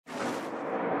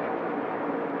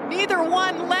neither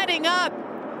one letting up.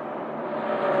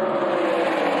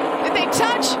 Did they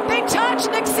touch? They touch.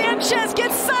 Nick Sanchez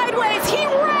gets sideways. He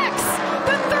wrecks.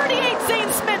 The 38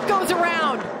 Zane Smith goes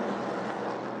around.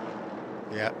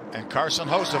 Yeah, and Carson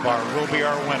Hocevar will be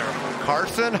our winner.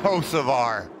 Carson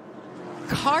Hocevar.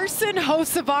 Carson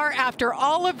Hocevar, after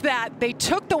all of that, they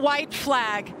took the white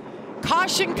flag.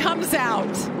 Caution comes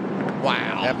out.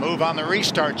 Wow. That move on the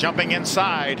restart, jumping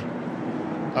inside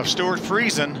of Stuart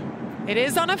Friesen. It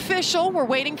is unofficial. We're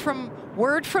waiting for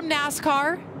word from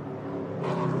NASCAR.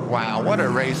 Wow, what a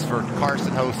race for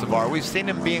Carson Hocevar. We've seen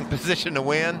him be in position to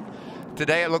win.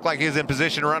 Today it looked like he was in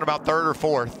position to run about third or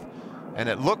fourth. And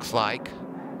it looks like,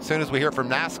 as soon as we hear from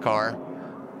NASCAR,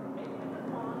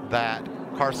 that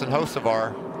Carson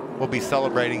Hocevar will be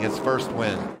celebrating his first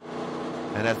win.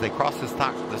 And as they cross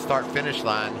the start-finish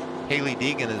line, Haley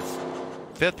Deegan is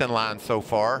fifth in line so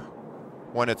far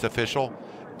when it's official.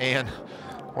 And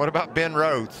what about Ben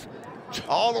Rhodes?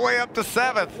 All the way up to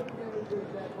seventh.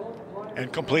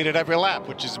 And completed every lap,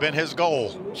 which has been his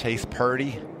goal. Chase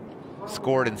Purdy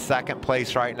scored in second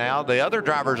place right now. The other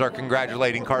drivers are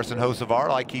congratulating Carson Hocevar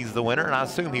like he's the winner, and I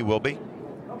assume he will be.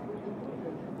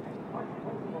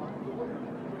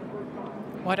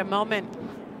 What a moment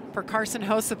for Carson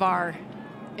Hocevar,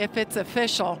 if it's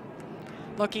official.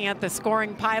 Looking at the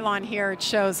scoring pylon here, it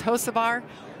shows Hocevar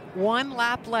 1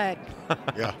 lap led.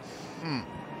 Yeah.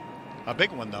 A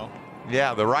big one, though.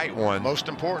 Yeah, the right one. Most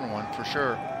important one, for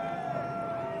sure.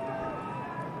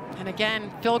 And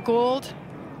again, Phil Gould,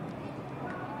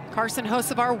 Carson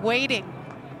Hocevar waiting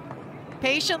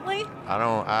patiently.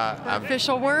 I'm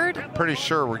official word. Pretty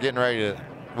sure we're getting ready to.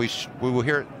 We will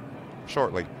hear it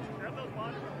shortly.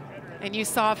 And you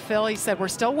saw Phil. He said, "We're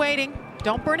still waiting.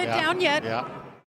 Don't burn it down yet." Yeah.